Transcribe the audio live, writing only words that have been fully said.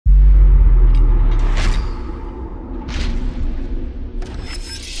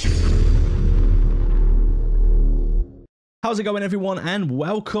How's it going, everyone, and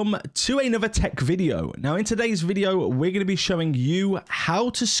welcome to another tech video. Now in today's video we're going to be showing you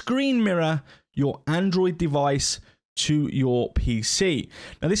how to screen mirror your Android device to your PC.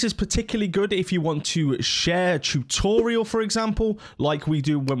 Now this is particularly good if you want to share a tutorial, for example, like we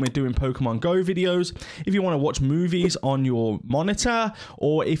do when we're doing Pokemon Go videos, if you want to watch movies on your monitor,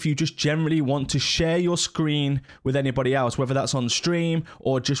 or if you just generally want to share your screen with anybody else, whether that's on stream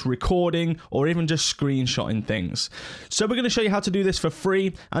or just recording or even just screenshotting things. So we're going to show you how to do this for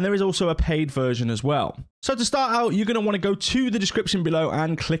free, and there is also a paid version as well. So to start out, you're going to want to go to the description below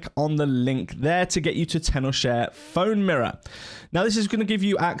and click on the link there to get you to Tenorshare Phone Mirror. Now this is going to give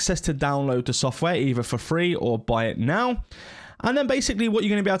you access to download the software either for free or buy it now. And then basically what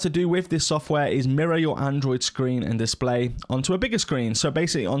you're going to be able to do with this software is mirror your Android screen and display onto a bigger screen. So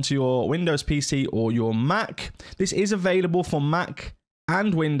basically onto your Windows PC or your Mac. This is available for Mac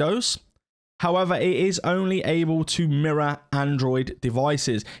and Windows. However, it is only able to mirror Android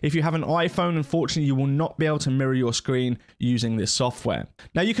devices. If you have an iPhone, unfortunately, you will not be able to mirror your screen using this software.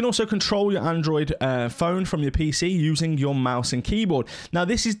 Now, you can also control your Android phone from your PC using your mouse and keyboard. Now,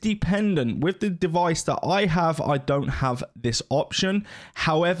 this is dependent. With the device that I have, I don't have this option.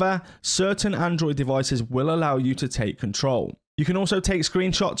 However, certain Android devices will allow you to take control. You can also take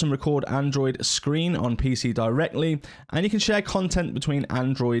screenshots and record Android screen on PC directly, and you can share content between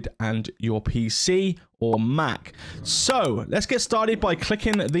Android and your PC or Mac. So let's get started by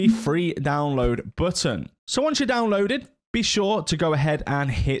clicking the free download button. So once you're downloaded, be sure to go ahead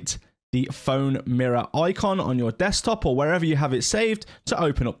and hit the phone mirror icon on your desktop or wherever you have it saved to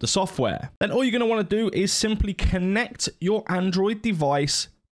open up the software. Then all you're going to want to do is simply connect your Android device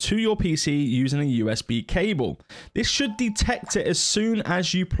to your PC using a USB cable. This should detect it as soon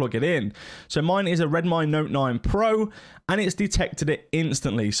as you plug it in. So mine is a Redmi Note 9 Pro and it's detected it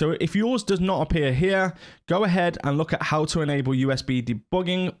instantly. So if yours does not appear here, go ahead and look at how to enable USB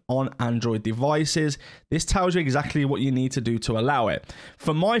debugging on Android devices. This tells you exactly what you need to do to allow it.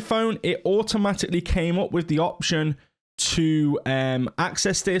 For my phone, it automatically came up with the option to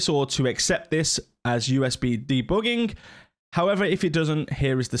access this or to accept this as USB debugging. However, if it doesn't,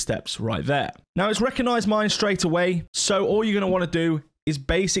 here is the steps right there. Now it's recognized mine straight away. So all you're going to want to do is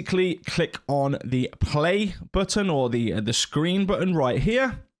basically click on the play button or the screen button right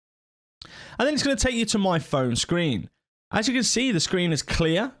here. And then it's going to take you to my phone screen. As you can see, the screen is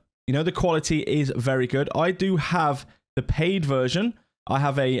clear. You know, the quality is very good. I do have the paid version. I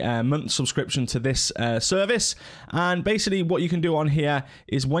have a month subscription to this service. And basically what you can do on here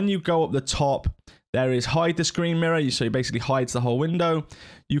is when you go up the top, there is hide the screen mirror, so it basically hides the whole window.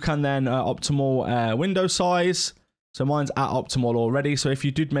 You can then optimal window size. So mine's at optimal already. So if you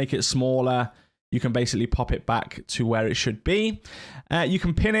did make it smaller, you can basically pop it back to where it should be. You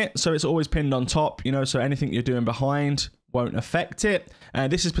can pin it, so it's always pinned on top, you know, so anything you're doing behind won't affect it.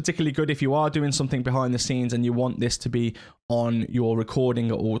 This is particularly good if you are doing something behind the scenes and you want this to be on your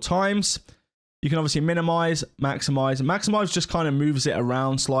recording at all times. You can obviously minimize, maximize. Maximize just kind of moves it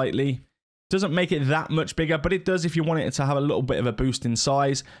around slightly. Doesn't make it that much bigger, but it does if you want it to have a little bit of a boost in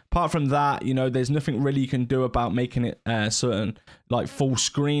size. Apart from that, you know, there's nothing really you can do about making it certain like full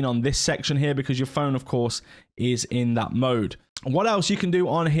screen on this section here because your phone, of course, is in that mode. What else you can do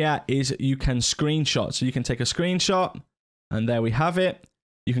on here is you can screenshot. So you can take a screenshot and there we have it.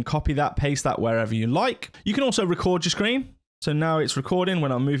 You can copy that, paste that wherever you like. You can also record your screen. So now it's recording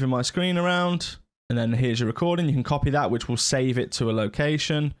when I'm moving my screen around, and then here's your recording. You can copy that, which will save it to a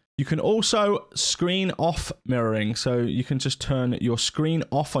location. You can also screen off mirroring, so you can just turn your screen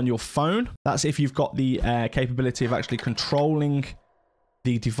off on your phone. That's if you've got the capability of actually controlling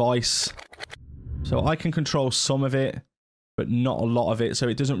the device. So I can control some of it, but not a lot of it, so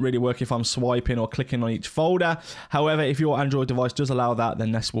it doesn't really work if I'm swiping or clicking on each folder. However, if your Android device does allow that,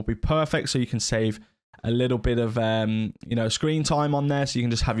 then this will be perfect, so you can save a little bit of you know, screen time on there, so you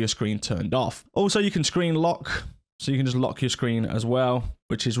can just have your screen turned off. Also, you can screen lock. So you can just lock your screen as well,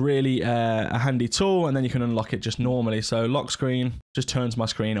 which is really a handy tool, and then you can unlock it just normally. So lock screen just turns my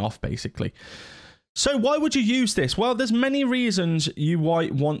screen off basically. So why would you use this? Well, there's many reasons you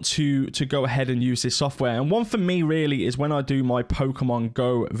might want to go ahead and use this software. And one for me really is when I do my Pokemon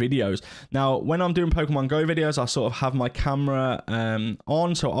Go videos. Now, when I'm doing Pokemon Go videos, I sort of have my camera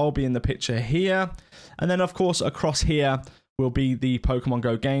on, so I'll be in the picture here. And then of course across here will be the Pokemon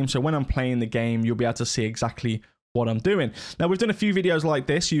Go game. So when I'm playing the game, you'll be able to see exactly what I'm doing. Now, we've done a few videos like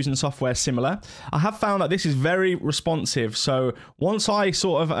this using software similar. I have found that this is very responsive. So once I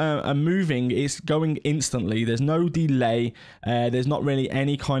sort of am moving, it's going instantly. There's no delay. There's not really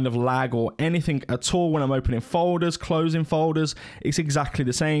any kind of lag or anything at all when I'm opening folders, closing folders. It's exactly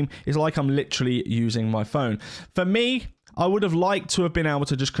the same. It's like I'm literally using my phone. For me, I would have liked to have been able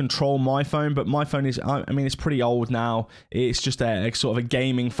to just control my phone, but my phone is, I mean, it's pretty old now. It's just a sort of a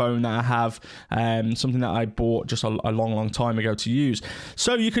gaming phone that I have, something that I bought just a long time ago to use.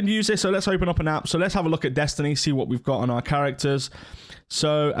 So you can use this. So let's open up an app. So let's have a look at Destiny, see what we've got on our characters.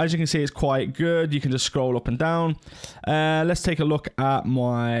 So as you can see, it's quite good. You can just scroll up and down. Let's take a look at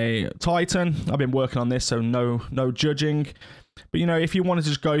my Titan. I've been working on this, so no judging. But, you know, if you wanted to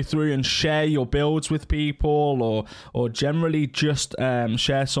just go through and share your builds with people, or generally just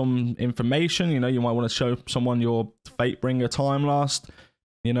share some information, you know, you might want to show someone your Fatebringer Time Lost,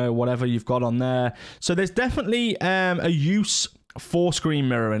 you know, whatever you've got on there. So there's definitely a use for screen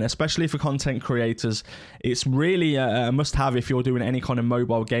mirroring, especially for content creators. It's really a must-have if you're doing any kind of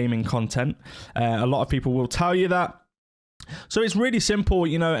mobile gaming content. A lot of people will tell you that. So it's really simple,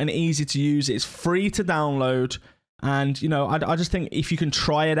 you know, and easy to use. It's free to download. And, you know, I just think if you can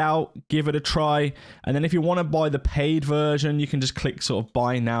try it out, give it a try. And then if you want to buy the paid version, you can just click sort of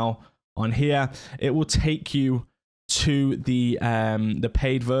buy now on here. It will take you to the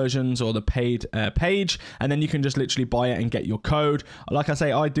paid versions or the paid page, and then you can just literally buy it and get your code. Like I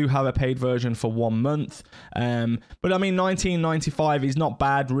say, I do have a paid version for 1 month, but I mean $19.95 is not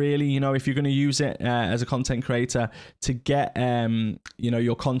bad really, you know, if you're going to use it as a content creator to get you know,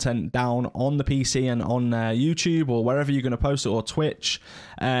 your content down on the PC and on YouTube or wherever you're going to post it, or Twitch.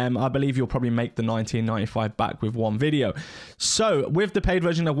 I believe you'll probably make the $19.95 back with one video. So with the paid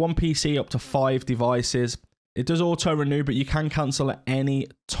version of one PC up to 5 devices, it does auto renew, but you can cancel at any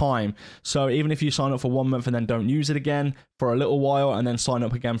time. So even if you sign up for 1 month and then don't use it again for a little while, and then sign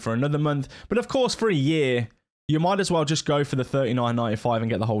up again for another month. But of course, for a year, you might as well just go for the $39.95 and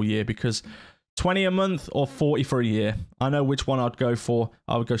get the whole year, because 20 a month or 40 for a year. I know which one I'd go for.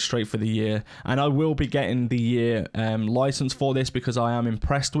 I would go straight for the year, and I will be getting the year license for this because I am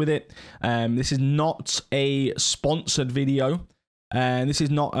impressed with it. This is not a sponsored video. And this is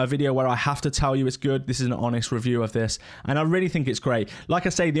not a video where I have to tell you it's good. This is an honest review of this, and I really think it's great. Like I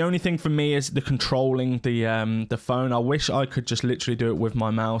say, the only thing for me is the controlling the phone. I wish I could just literally do it with my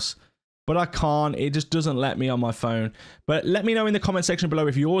mouse, but I can't. It just doesn't let me on my phone. But let me know in the comment section below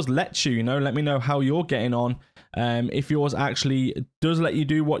if yours lets you, you know, let me know how you're getting on. If yours actually does let you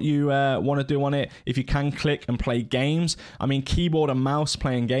do what you want to do on it, if you can click and play games. I mean, keyboard and mouse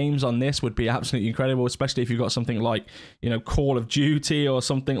playing games on this would be absolutely incredible, especially if you've got something like, you know, Call of Duty or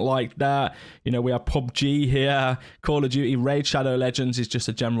something like that. You know, we have PUBG here, Call of Duty, Raid Shadow Legends is just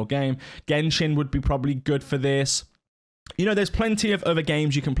a general game. Genshin would be probably good for this. You know, there's plenty of other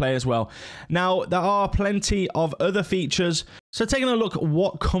games you can play as well. Now, there are plenty of other features. So taking a look at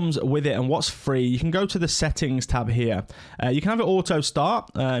what comes with it and what's free, you can go to the settings tab here. You can have it auto start.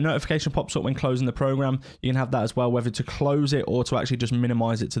 Notification pops up when closing the program. You can have that as well, whether to close it or to actually just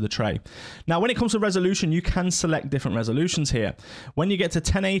minimize it to the tray. Now, when it comes to resolution, you can select different resolutions here. When you get to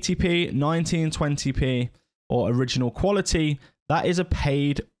 1080p, 1920p, or original quality, that is a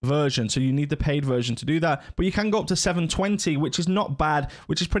paid version, so you need the paid version to do that. But you can go up to 720, which is not bad,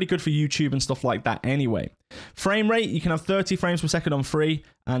 which is pretty good for YouTube and stuff like that anyway. Frame rate, you can have 30 frames per second on free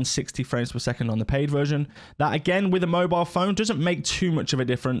and 60 frames per second on the paid version. That, again, with a mobile phone, doesn't make too much of a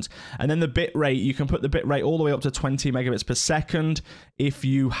difference. And then the bit rate, you can put the bit rate all the way up to 20 megabits per second if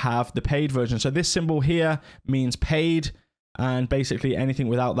you have the paid version. So this symbol here means paid, and basically anything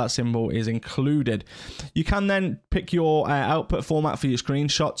without that symbol is included. You can then pick your output format for your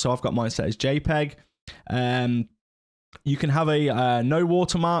screenshot. So I've got mine set as JPEG. You can have a no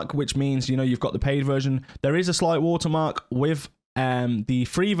watermark, which means, you know, you've got the paid version. There is a slight watermark with the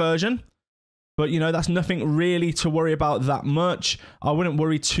free version, but, you know, that's nothing really to worry about that much. I wouldn't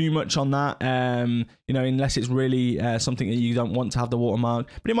worry too much on that, you know, unless it's really something that you don't want to have the watermark.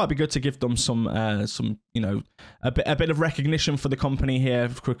 But it might be good to give them some you know, a bit of recognition for the company here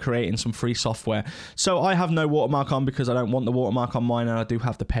for creating some free software. So I have no watermark on because I don't want the watermark on mine, and I do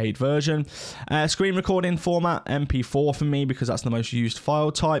have the paid version. Screen recording format, MP4 for me, because that's the most used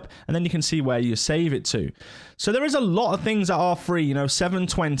file type. And then you can see where you save it to. So there is a lot of things that are free, you know,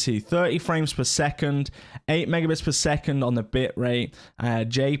 720, 30 frames per second, 8 megabits per second on the bit rate,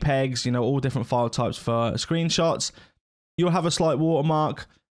 JPEGs, you know, all different file types for screenshots. You'll have a slight watermark,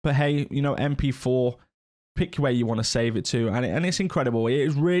 but hey, you know, MP4, pick where you want to save it to, and it's incredible. It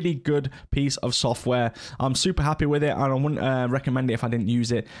is really good piece of software. I'm super happy with it, and I wouldn't recommend it if I didn't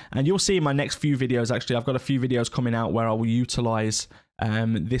use it. And you'll see in my next few videos, actually, I've got a few videos coming out where I will utilize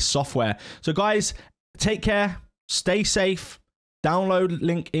this software. So guys, take care, stay safe, download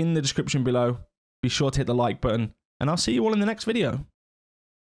link in the description below. Be sure to hit the like button, and I'll see you all in the next video.